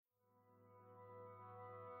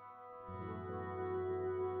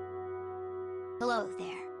Hello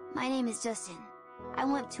there, my name is Justin. I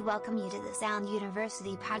want to welcome you to the Sound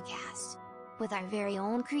University podcast, with our very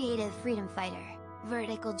own creative freedom fighter,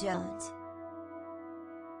 Vertical Jones.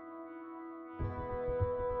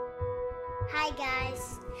 Hi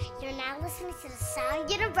guys, you're now listening to the Sound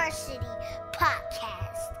University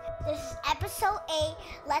podcast. This is episode 8,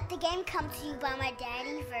 Let the Game Come to You by my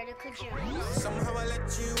daddy, Vertical Jones. Somehow I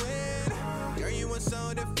let you in, girl you were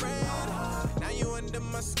so different, now you under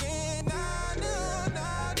my skin, no,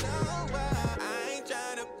 I ain't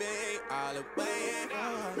tryna be all the way,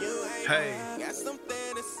 you ain't got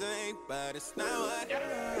something to say, but it's not what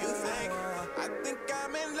you think, I think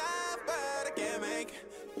I'm in love, but I can't make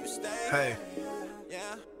you stay,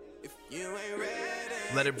 yeah, if you ain't ready,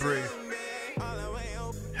 let it breathe,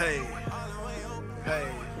 hey,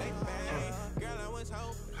 girl I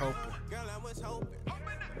was hoping,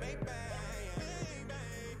 baby,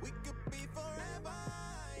 we could be forever,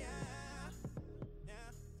 yeah.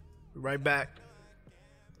 right back.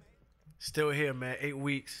 Still here, man. 8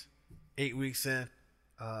 weeks in.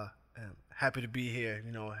 I'm happy to be here.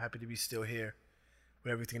 Happy to be still here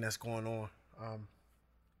with everything that's going on.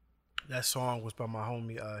 That song was by my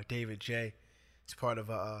homie David J. It's part of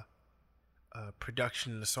a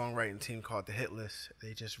production and a songwriting team called The Hit List.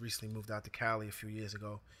 They just recently moved out to Cali a few years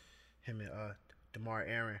ago. Him and DeMar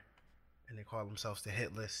Aaron, and they call themselves The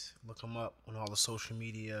Hit List. Look them up on all the social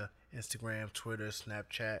media: Instagram, Twitter,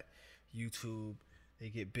 Snapchat, YouTube. They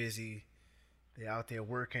get busy. They out there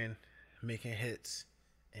working, making hits,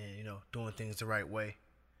 and doing things the right way.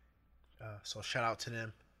 So shout out to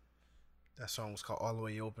them. That song was called All the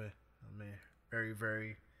Way Open. Man, very,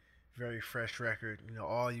 very, very fresh record.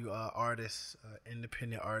 All you artists,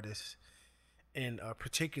 independent artists, in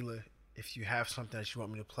particular, if you have something that you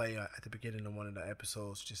want me to play at the beginning of one of the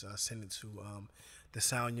episodes, just send it to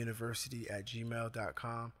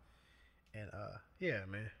thesounduniversity@gmail.com. And yeah,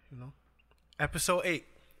 man, episode 8.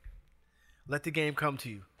 Let the game come to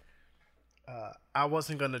you. I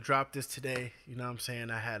wasn't gonna drop this today.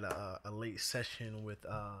 I had a late session with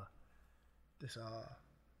this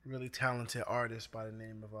really talented artist by the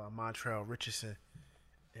name of Montrell Richardson,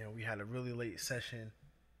 and we had a really late session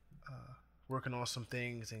working on some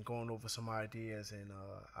things and going over some ideas, and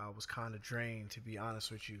I was kind of drained, to be honest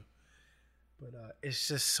with you, but it's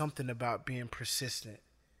just something about being persistent,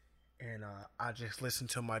 and I just listened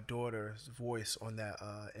to my daughter's voice on that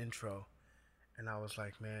intro, and I was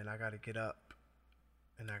like, man, I gotta get up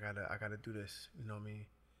and I gotta do this. You know what I mean?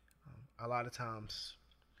 A lot of times,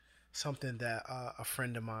 something that a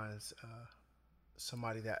friend of mine's,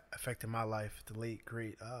 somebody that affected my life, the late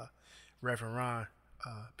great Reverend Ron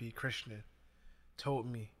B. Christian, told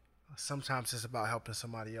me, sometimes it's about helping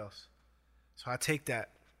somebody else. So I take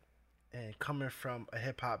that, and coming from a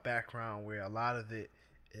hip hop background where a lot of it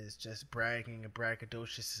is just bragging and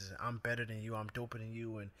braggadocious, and I'm better than you, I'm doper than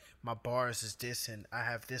you, and my bars is this, and I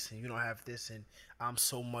have this, and you don't have this, and I'm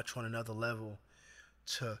so much on another level,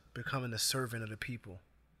 to becoming a servant of the people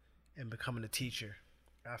and becoming a teacher.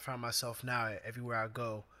 I find myself now, everywhere I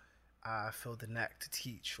go, I feel the knack to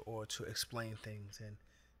teach or to explain things, and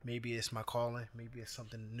maybe it's my calling, maybe it's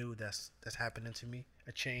something new that's happening to me,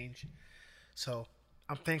 a change. So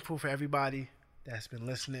I'm thankful for everybody that's been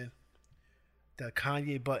listening. The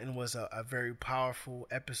Kanye button was a very powerful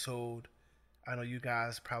episode. I know you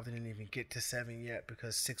guys probably didn't even get to 7 yet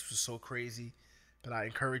because 6 was so crazy, but I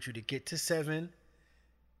encourage you to get to 7.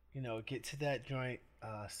 Get to that joint.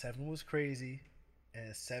 7 was crazy,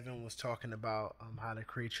 and 7 was talking about how to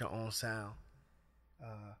create your own sound.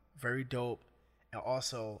 Very dope. And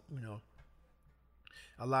also,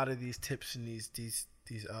 a lot of these tips and these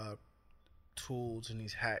tools and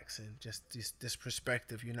these hacks and just this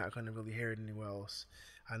perspective, you're not going to really hear it anywhere else.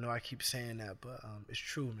 I know I keep saying that, but it's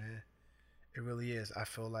true, man. It really is. I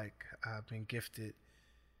feel like I've been gifted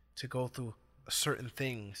to go through certain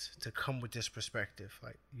things to come with this perspective.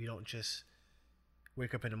 Like, you don't just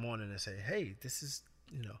wake up in the morning and say, hey, this is,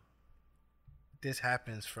 this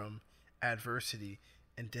happens from adversity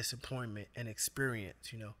and disappointment and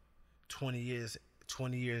experience, 20 years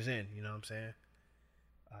in, you know what I'm saying?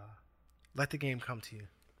 Let the game come to you.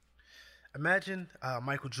 Imagine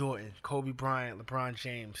Michael Jordan, Kobe Bryant, LeBron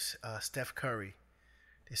James, Steph Curry.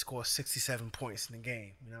 They scored 67 points in the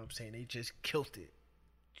game. You know what I'm saying? They just killed it.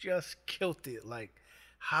 Like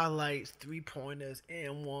highlights, 3-pointers,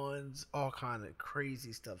 and ones, all kind of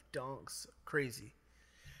crazy stuff, dunks, crazy.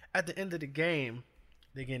 At the end of the game,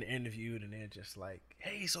 they get interviewed and they're just like,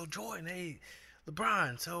 hey, so Jordan, hey,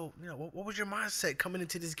 LeBron, so, what was your mindset coming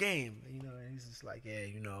into this game? And he's just like, yeah,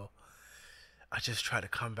 I just try to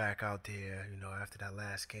come back out there, after that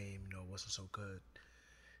last game, it wasn't so good.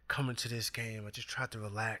 come into this game, I just tried to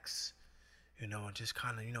relax, and just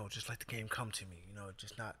kind of, just let the game come to me,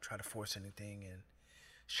 just not try to force anything. And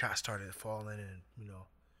shots started falling, and,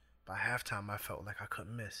 by halftime, I felt like I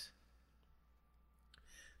couldn't miss.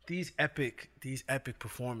 These epic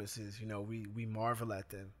performances, we marvel at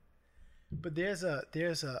them. But there's a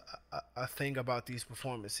thing about these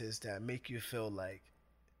performances that make you feel like,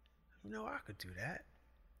 I could do that.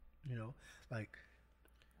 Like,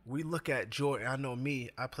 we look at Jordan. I know me,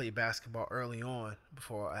 I played basketball early on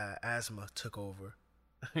before asthma took over.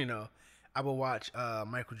 I would watch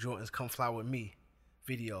Michael Jordan's Come Fly With Me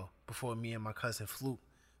video before me and my cousin Fluke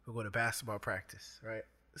would go to basketball practice, right?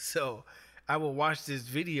 So I would watch this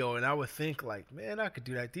video and I would think like, man, I could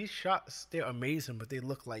do that. These shots, they're amazing, but they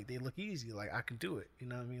look easy. Like, I can do it. You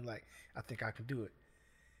know what I mean? Like, I think I can do it.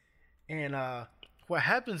 And what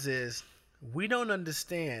happens is we don't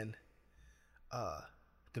understand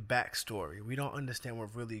the backstory. We don't understand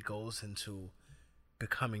what really goes into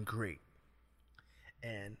becoming great.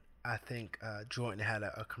 And I think Jordan had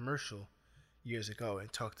a commercial years ago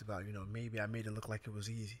and talked about, maybe I made it look like it was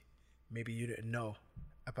easy. Maybe you didn't know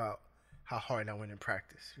about how hard I went in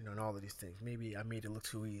practice, and all of these things. Maybe I made it look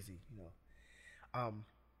too easy,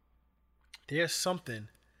 There's something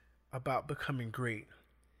about becoming great,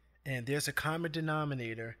 and there's a common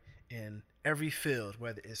denominator in every field,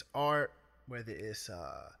 whether it's art, whether it's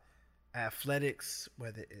athletics,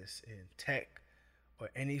 whether it's in tech or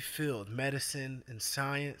any field, medicine and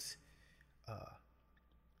science.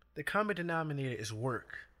 The common denominator is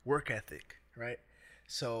work ethic, right?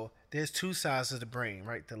 So there's two sides of the brain,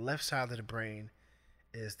 right? The left side of the brain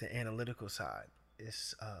is the analytical side.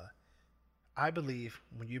 It's I believe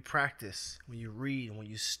when you practice, when you read, when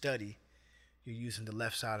you study, you're using the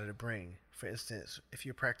left side of the brain. For instance, if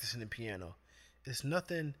you're practicing the piano, there's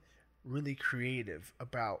nothing really creative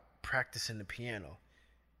about practicing the piano.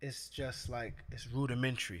 It's just like, it's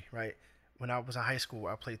rudimentary, right? When I was in high school,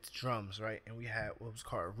 I played the drums, right? And we had what was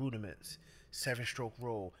called rudiments, 7-stroke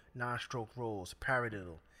roll, 9-stroke rolls,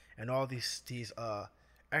 paradiddle, and all these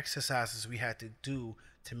exercises we had to do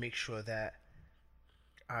to make sure that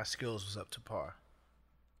our skills was up to par.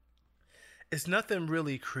 It's nothing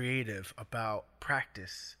really creative about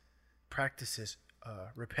practice. Practice is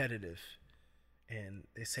repetitive. And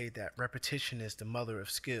they say that repetition is the mother of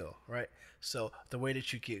skill, right? So the way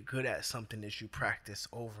that you get good at something is you practice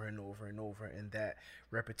over and over and over, and that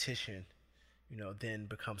repetition, then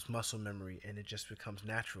becomes muscle memory, and it just becomes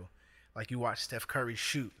natural. Like, you watch Steph Curry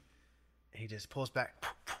shoot, and he just pulls back,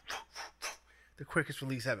 the quickest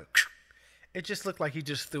release ever. It just looked like he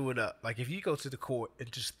just threw it up. Like, if you go to the court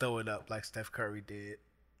and just throw it up like Steph Curry did,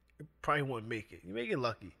 it probably wouldn't make it. You may get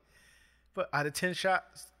lucky. But out of 10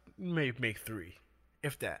 shots, you may make 3,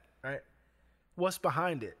 if that, right? What's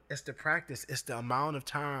behind it? It's the practice. It's the amount of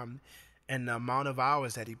time and the amount of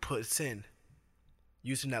hours that he puts in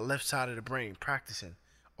using that left side of the brain, practicing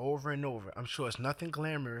over and over. I'm sure it's nothing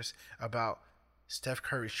glamorous about Steph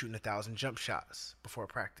Curry shooting 1,000 jump shots before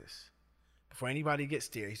practice. Before anybody gets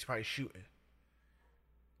there, he's probably shooting.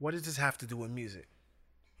 What does this have to do with music?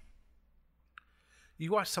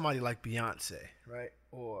 You watch somebody like Beyonce, right?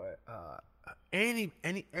 Or any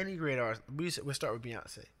great artist. We'll start with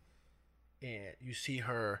Beyonce. And you see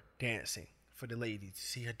her dancing for the ladies. You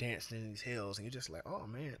see her dancing in these hills, and you're just like, oh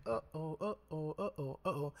man,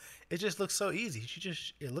 uh-oh. It just looks so easy.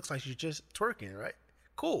 It looks like she's just twerking, right?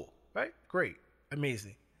 Cool, right? Great,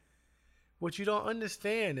 amazing. What you don't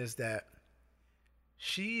understand is that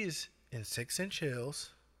she's in 6-inch heels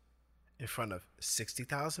in front of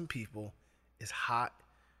 60,000 people. It's hot.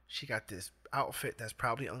 She got this outfit that's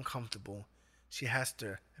probably uncomfortable. She has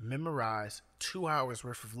to memorize 2 hours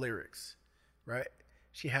worth of lyrics, right?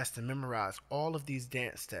 She has to memorize all of these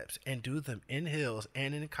dance steps and do them in heels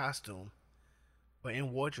and in costume or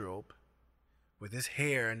in wardrobe with this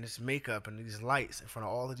hair and this makeup and these lights in front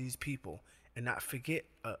of all of these people, and not forget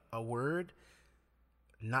a word,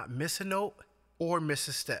 not miss a note or miss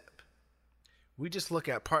a step. We just look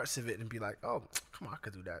at parts of it and be like, oh, come on, I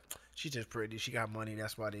could do that. She's just pretty. She got money.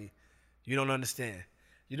 That's why you don't understand.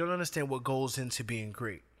 You don't understand what goes into being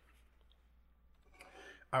great.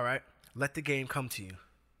 All right. Let the game come to you.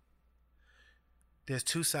 There's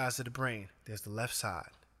two sides of the brain. There's the left side,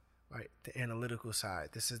 right? The analytical side.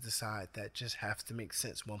 This is the side that just has to make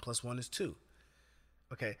sense. 1 + 1 is 2.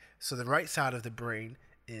 Okay. So the right side of the brain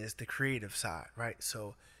is the creative side, right?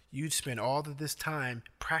 So you'd spend all of this time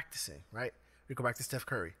practicing, right? We go back to Steph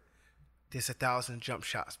Curry. There's 1,000 jump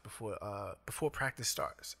shots before practice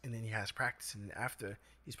starts, and then he has practice, and after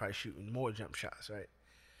he's probably shooting more jump shots, right?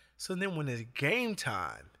 So then when it's game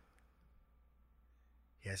time,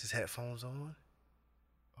 he has his headphones on.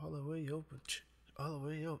 all the way up, all the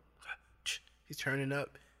way up. He's turning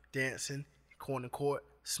up, dancing, corner court,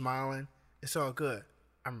 smiling. It's all good.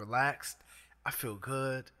 I'm relaxed. I feel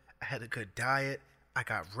good. I had a good diet. I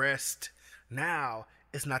got rest. Now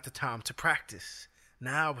it's not the time to practice.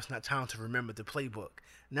 Now it's not time to remember the playbook.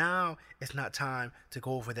 Now it's not time to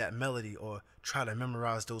go over that melody or try to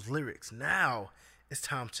memorize those lyrics. Now it's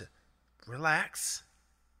time to relax.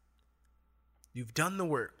 You've done the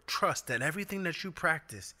work. Trust that everything that you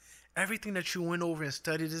practice, everything that you went over and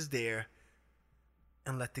studied is there,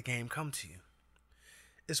 and let the game come to you.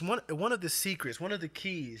 It's one of the secrets, one of the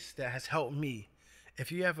keys that has helped me.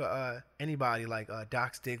 If you have anybody like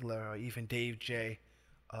Doc Stigler or even Dave J,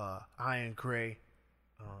 Iron Gray,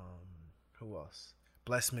 who else?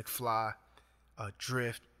 Bless McFly,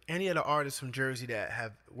 Drift, any of the artists from Jersey that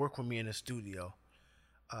have worked with me in the studio,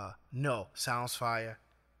 no, Sounds Fire.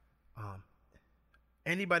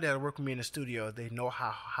 Anybody that worked with me in the studio, they know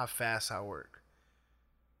how fast I work.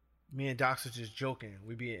 Me and Docs was just joking.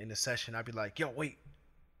 We'd be in the session. I'd be like, yo, wait.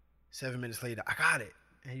 7 minutes later, I got it.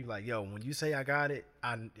 And he'd be like, yo, when you say I got it,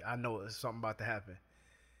 I know there's something about to happen.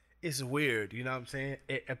 It's weird, you know what I'm saying?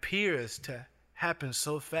 It appears to happen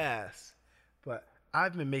so fast. But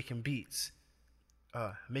I've been making beats,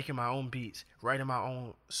 making my own beats, writing my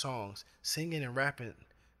own songs, singing and rapping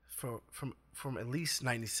from at least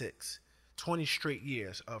 96. 20 straight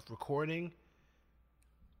years of recording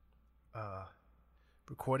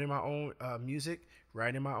my own music,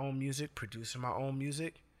 writing my own music, producing my own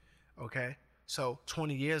music. Okay, so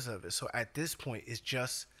 20 years of it. So at this point, it's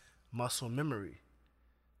just muscle memory.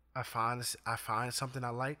 I find something I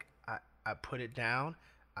like. I put it down.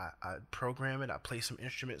 I program it. I play some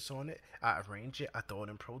instruments on it. I arrange it. I throw it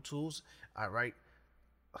in Pro Tools. I write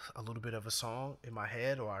a little bit of a song in my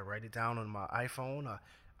head, or I write it down on my iPhone.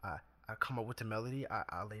 I come up with the melody.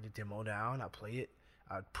 I lay the demo down. I play it.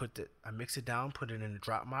 I mix it down, put it in the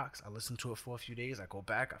Dropbox. I listen to it for a few days. I go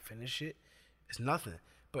back. I finish it. It's nothing.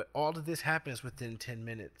 But all of this happens within 10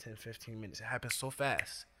 minutes, 10, 15 minutes. It happens so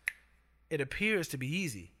fast. It appears to be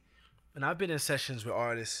easy. And I've been in sessions with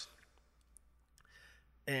artists,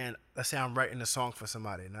 and let's say I'm writing a song for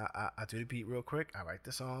somebody. And I do the beat real quick. I write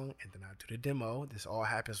the song, and then I do the demo. This all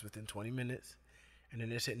happens within 20 minutes. And then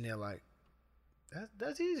they're sitting there like,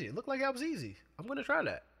 that's easy. It looked like that was easy. I'm going to try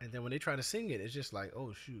that. And then when they try to sing it, it's just like,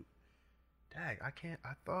 oh, shoot. Dang, why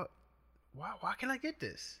can't I get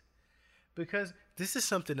this? Because this is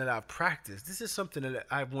something that I've practiced. This is something that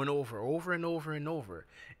I've went over and over and over.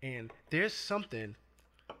 And there's something,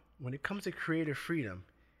 when it comes to creative freedom,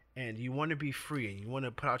 and you want to be free, and you want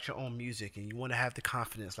to put out your own music, and you want to have the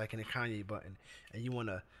confidence like in the Kanye button, and you want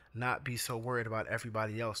to not be so worried about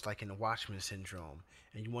everybody else like in the Watchmen syndrome,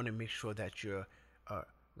 and you want to make sure that you're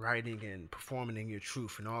writing and performing in your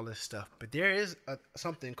truth and all this stuff. But there is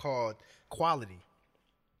something called quality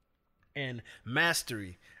and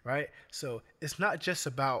mastery, right? So it's not just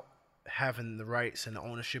about having the rights and the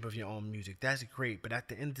ownership of your own music. That's great. But at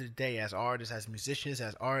the end of the day, as artists, as musicians,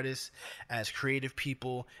 as artists, as creative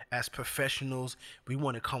people, as professionals, we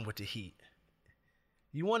want to come with the heat.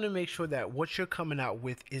 You want to make sure that what you're coming out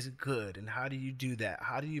with is good. And how do you do that?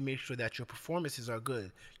 How do you make sure that your performances are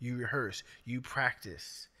good? You rehearse, you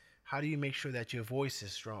practice. How do you make sure that your voice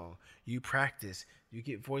is strong? You practice, you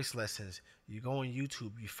get voice lessons, you go on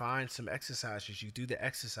YouTube, you find some exercises, you do the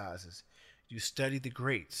exercises, you study the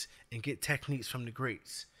greats and get techniques from the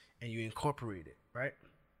greats, and you incorporate it, right?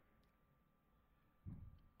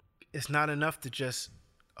 It's not enough to just,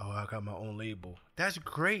 oh, I got my own label. That's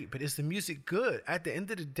great, but is the music good? At the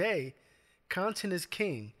end of the day, content is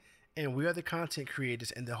king, and we are the content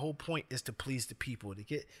creators, and the whole point is to please the people, to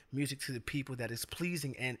get music to the people that is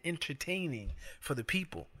pleasing and entertaining for the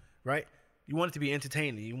people, right? You want it to be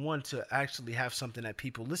entertaining. You want to actually have something that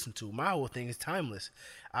people listen to. My whole thing is timeless.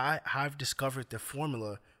 I've discovered the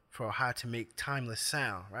formula for how to make timeless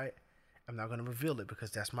sound, right? I'm not going to reveal it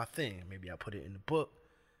because that's my thing. Maybe I'll put it in the book.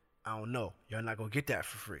 I don't know. You're not going to get that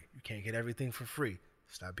for free. You can't get everything for free.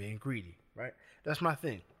 Stop being greedy, right? That's my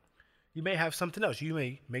thing. You may have something else. You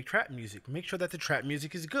may make trap music. Make sure that the trap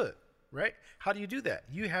music is good, right? How do you do that?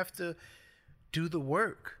 You have to do the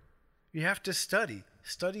work. You have to study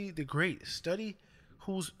the greats, study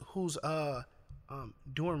who's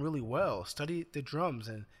doing really well, study the drums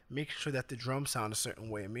and making sure that the drums sound a certain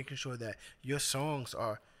way, and making sure that your songs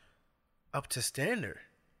are up to standard.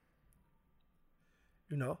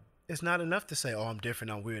 You know, it's not enough to say, oh, I'm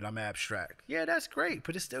different, I'm weird, I'm abstract. Yeah, that's great,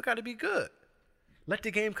 but it's still got to be good. Let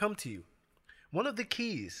the game come to you. One of the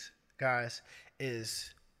keys, guys,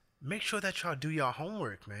 is make sure that y'all do your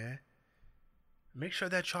homework, man. Make sure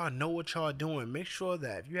that y'all know what y'all doing. Make sure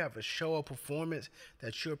that if you have a show or performance,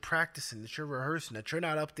 that you're practicing, that you're rehearsing, that you're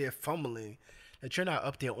not up there fumbling, that you're not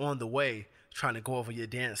up there on the way trying to go over your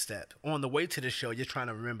dance step. On the way to the show, you're trying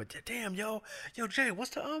to remember, damn, yo, Jay,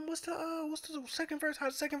 what's the second verse? How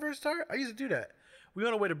the second verse start? I used to do that. We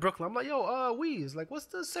on the way to Brooklyn. I'm like, yo, Weez, like, what's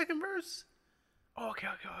the second verse? Oh, okay,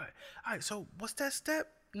 all right. So what's that step?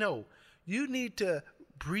 No, you need to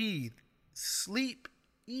breathe, sleep,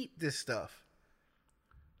 eat this stuff.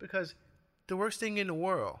 Because the worst thing in the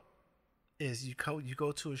world is you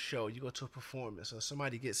go to a show, you go to a performance, or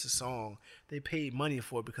somebody gets a song, they paid money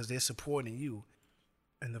for it because they're supporting you,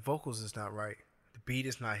 and the vocals is not right, the beat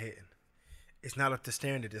is not hitting, it's not up to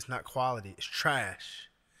standard, it's not quality, it's trash,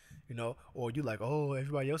 or you like, oh,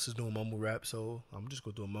 everybody else is doing mumble rap, so I'm just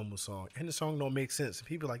gonna do a mumble song, and the song don't make sense, and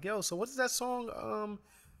people are like, yo, so what is that song,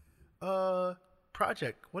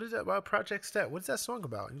 Project, what is that about Project Step? What is that song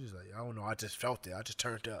about? You're just like, I don't know, I just felt it, I just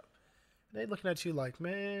turned up. And they looking at you like,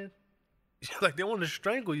 man, like they want to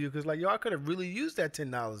strangle you because like, yo, I could have really used that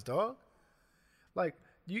 $10, dog. Like,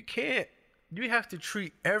 you have to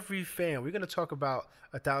treat every fan. We're going to talk about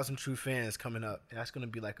 1,000 True Fans coming up. And that's going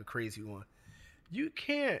to be like a crazy one. You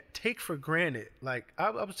can't take for granted. Like, I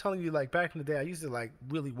was telling you, like, back in the day, I used to like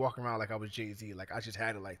really walk around like I was Jay-Z. Like, I just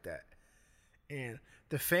had it like that. And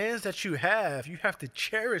the fans that you have to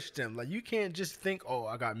cherish them. Like, you can't just think, oh,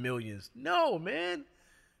 I got millions. No, man.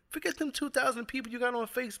 Forget them 2,000 people you got on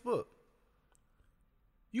Facebook.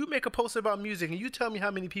 You make a post about music and you tell me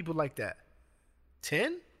how many people like that.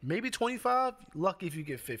 10? Maybe 25? Lucky if you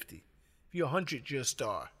get 50. If you're 100, you're a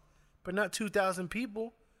star. But not 2,000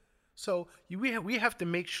 people. So we have to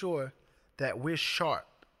make sure that we're sharp,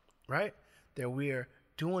 right? That we're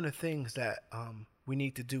doing the things that we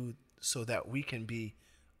need to do so that we can be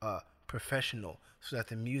professional, so that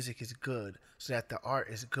the music is good, so that the art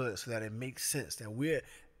is good, so that it makes sense, that we're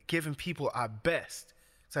giving people our best.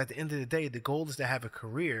 So at the end of the day, the goal is to have a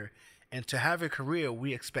career, and to have a career,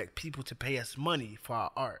 we expect people to pay us money for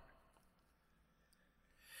our art.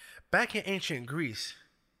 Back in ancient Greece,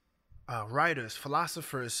 writers,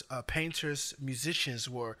 philosophers, painters, musicians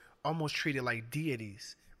were almost treated like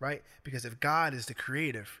deities, right? Because if God is the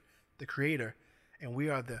creator, and we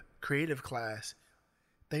are the creative class,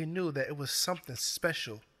 they knew that it was something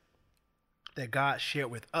special that God shared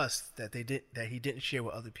with us that he didn't share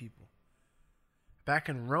with other people. Back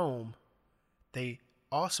in Rome, they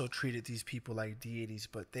also treated these people like deities,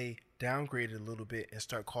 but they downgraded a little bit and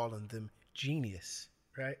start calling them genius,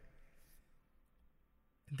 right?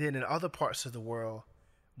 And then in other parts of the world,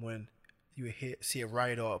 when you would see a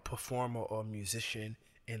writer or a performer or a musician,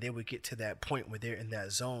 and they would get to that point where they're in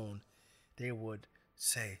that zone, they would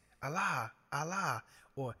say, Allah, Allah,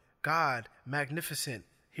 or God, magnificent.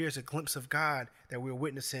 Here's a glimpse of God that we're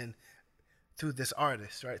witnessing through this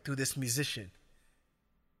artist, right? Through this musician.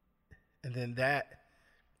 And then that,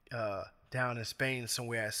 down in Spain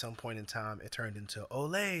somewhere at some point in time, it turned into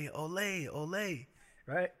ole, ole, ole,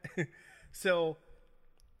 right? So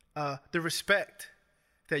the respect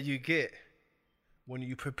that you get when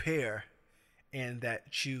you prepare, and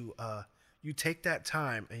that you take that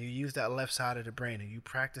time and you use that left side of the brain, and you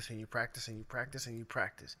practice and you practice and you practice and you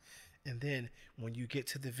practice. And then when you get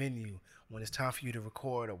to the venue, when it's time for you to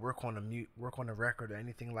record or work on a record or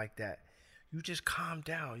anything like that, you just calm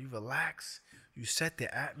down, you relax, you set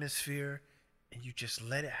the atmosphere, and you just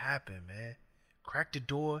let it happen, man. Crack the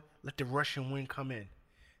door, let the Russian wind come in.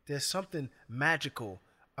 There's something magical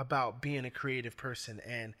about being a creative person,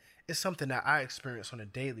 and it's something that I experience on a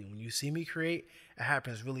daily. When you see me create, it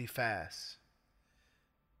happens really fast.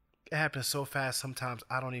 It happens so fast sometimes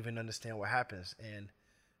I don't even understand what happens. And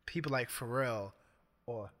people like Pharrell,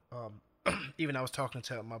 or even I was talking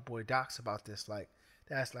to my boy Docs about this, like,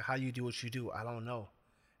 that's like, how you do what you do, I don't know.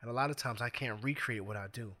 And a lot of times I can't recreate what I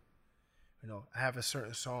do. I have a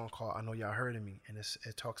certain song called I Know Y'all Heard of Me, and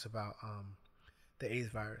it talks about the AIDS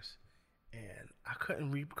virus. And I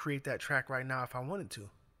couldn't recreate that track right now if I wanted to.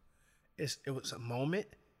 It was a moment,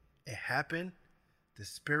 it happened, the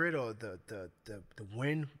spirit or the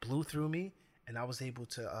wind blew through me, and I was able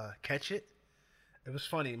to catch it. It was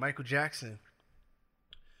funny, Michael Jackson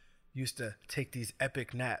used to take these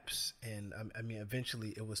epic naps, and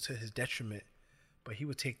eventually it was to his detriment, but he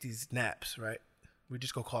would take these naps, right? We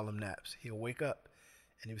just go call them naps. He'll wake up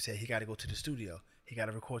and he would say he got to go to the studio. He got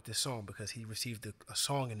to record this song because he received a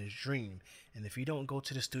song in his dream. And if he don't go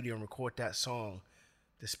to the studio and record that song,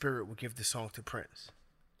 the spirit will give the song to Prince.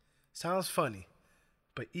 Sounds funny,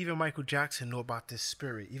 but even Michael Jackson knew about this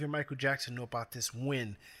spirit. Even Michael Jackson knew about this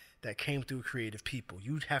wind that came through creative people.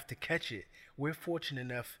 You'd have to catch it. We're fortunate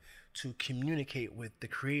enough to communicate with the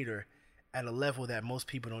creator at a level that most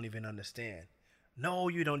people don't even understand. No,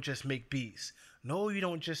 you don't just make beats. No, you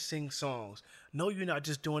don't just sing songs. No, you're not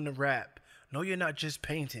just doing the rap. No, you're not just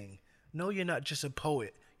painting. No, you're not just a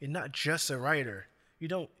poet. You're not just a writer.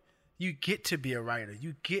 You get to be a writer.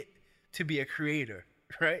 You get to be a creator,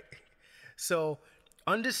 right? So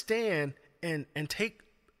understand and take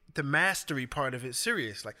the mastery part of it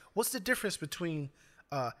serious. Like, what's the difference between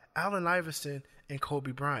Allen Iverson and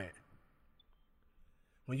Kobe Bryant?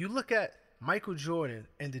 When you look at Michael Jordan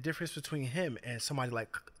and the difference between him and somebody like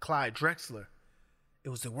Clyde Drexler, it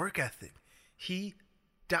was the work ethic. He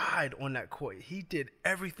died on that court. He did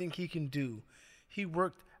everything he can do. He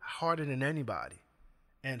worked harder than anybody.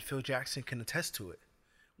 And Phil Jackson can attest to it.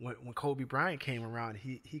 When Kobe Bryant came around,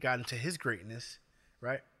 he got into his greatness,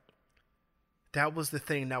 right? That was the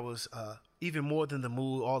thing that was even more than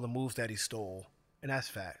all the moves that he stole, and that's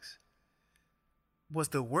facts, was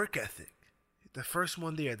the work ethic. The first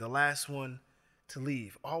one there, the last one to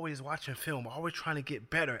leave. Always watching film, always trying to get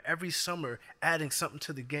better. Every summer, adding something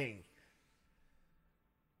to the game.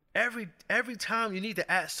 Every time you need to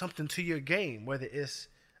add something to your game, whether it's,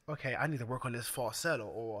 okay, I need to work on this falsetto,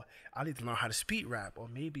 or I need to learn how to speed rap, or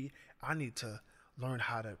maybe I need to learn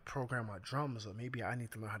how to program my drums, or maybe I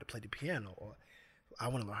need to learn how to play the piano, or I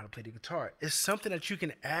want to learn how to play the guitar. It's something that you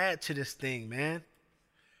can add to this thing, man.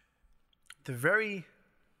 The very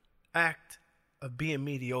act of being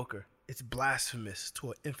mediocre, it's blasphemous to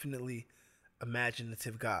an infinitely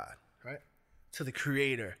imaginative God, right? To the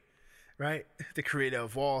creator, right? The creator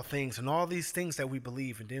of all things and all these things that we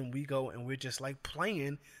believe. And then we go and we're just like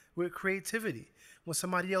playing with creativity when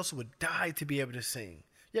somebody else would die to be able to sing.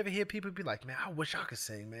 You ever hear people be like, man, I wish I could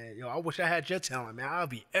sing, man. I wish I had your talent, man. I'll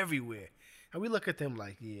be everywhere. And we look at them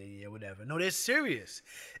like, yeah, whatever. No, they're serious.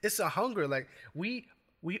 It's a hunger. Like we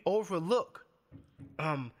overlook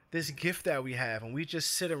this gift that we have, and we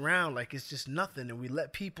just sit around like it's just nothing, and we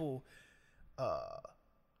let people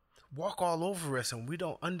walk all over us, and we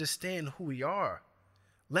don't understand who we are.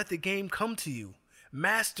 Let the game come to you.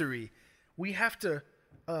 Mastery. We have to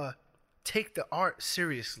take the art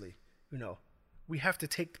seriously. We have to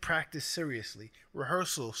take the practice seriously.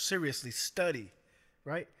 Rehearsal seriously. Study,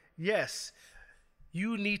 right? Yes,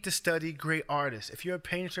 you need to study great artists. If you're a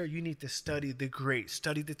painter, you need to study the greats,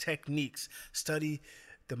 study the techniques, study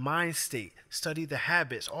the mind state, study the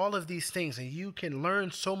habits, all of these things, and you can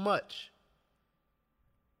learn so much.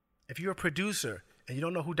 If you're a producer and you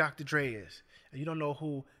don't know who Dr. Dre is, and you don't know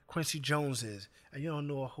who Quincy Jones is, and you don't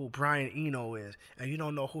know who Brian Eno is, and you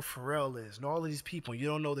don't know who Pharrell is, and all of these people, and you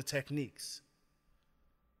don't know the techniques,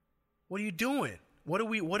 what are you doing? What are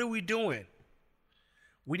we doing?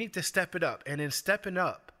 We need to step it up. And in stepping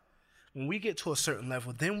up, when we get to a certain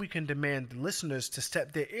level, then we can demand the listeners to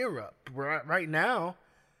step their ear up. Right now,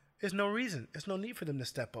 there's no reason. There's no need for them to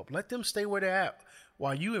step up. Let them stay where they're at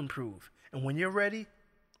while you improve. And when you're ready,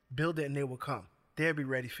 build it and they will come. They'll be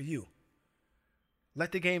ready for you.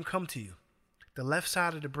 Let the game come to you. The left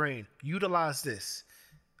side of the brain, utilize this.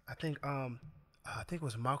 I think it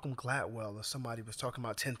was Malcolm Gladwell or somebody was talking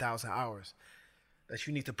about 10,000 hours. That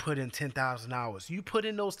you need to put in 10,000 hours. You put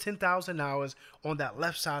in those 10,000 hours on that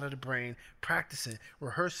left side of the brain, practicing,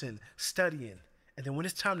 rehearsing, studying. And then when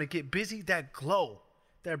it's time to get busy, that glow,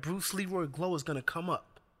 that Bruce Leroy glow is going to come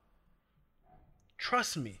up.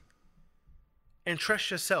 Trust me. And trust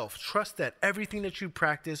yourself. Trust that everything that you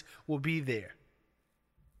practice will be there.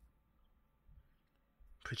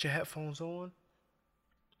 Put your headphones on.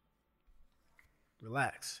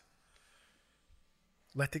 Relax.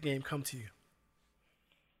 Let the game come to you.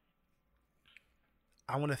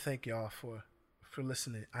 I want to thank y'all for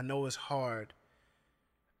listening. I know it's hard.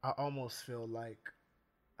 I almost feel like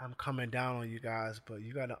I'm coming down on you guys, but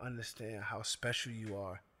you got to understand how special you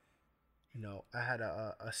are. I had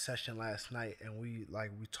a session last night, and we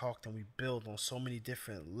talked and we built on so many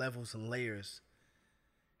different levels and layers,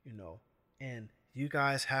 and you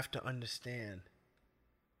guys have to understand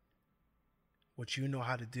what you know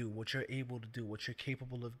how to do, what you're able to do, what you're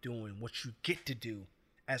capable of doing, what you get to do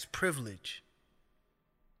as privilege.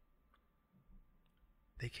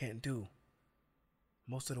 They can't do.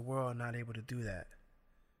 Most of the world are not able to do that.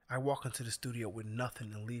 I walk into the studio with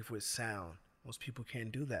nothing and leave with sound. Most people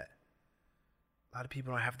can't do that. A lot of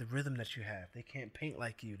people don't have the rhythm that you have. They can't paint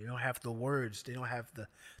like you. They don't have the words. They don't have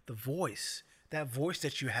the voice. That voice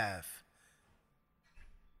that you have.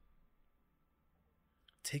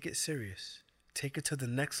 Take it serious. Take it to the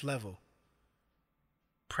next level.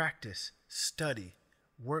 Practice, study,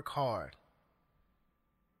 work hard.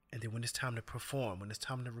 And then when it's time to perform, when it's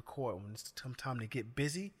time to record, when it's time to get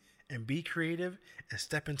busy and be creative and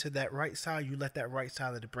step into that right side, you let that right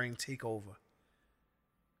side of the brain take over.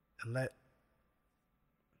 And let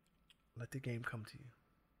Let the game come to you.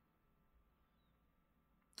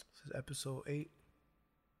 This is episode 8.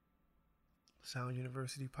 Sound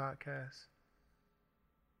University podcast.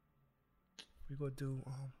 I'm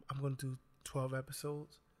gonna do 12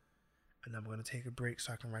 episodes, and I'm gonna take a break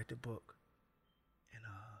so I can write the book. And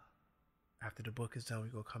after the book is done, we're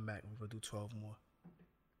gonna come back and we're gonna do 12 more.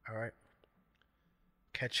 All right.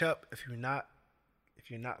 Catch up if you're not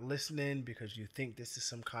listening because you think this is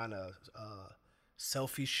some kind of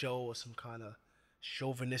selfie show or some kind of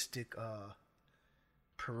chauvinistic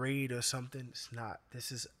parade or something. It's not.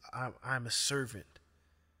 I'm a servant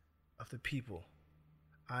of the people.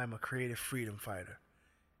 I'm a creative freedom fighter,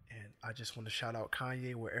 and I just want to shout out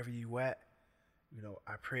Kanye wherever you at. You know,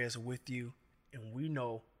 our prayers are with you, and we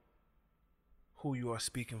know who you are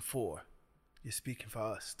speaking for. You're speaking for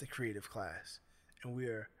us, the creative class, and we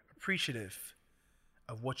are appreciative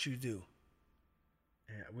of what you do.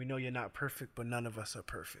 And we know you're not perfect, but none of us are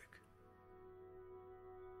perfect.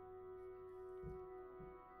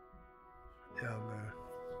 Yeah, man.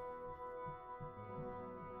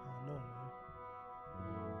 I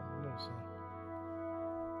don't know, son.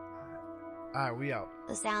 Alright, we out.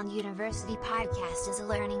 The Sound University podcast is a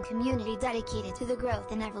learning community dedicated to the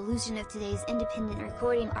growth and evolution of today's independent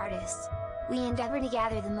recording artists. We endeavor to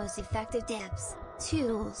gather the most effective tips,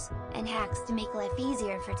 tools, and hacks to make life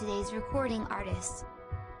easier for today's recording artists.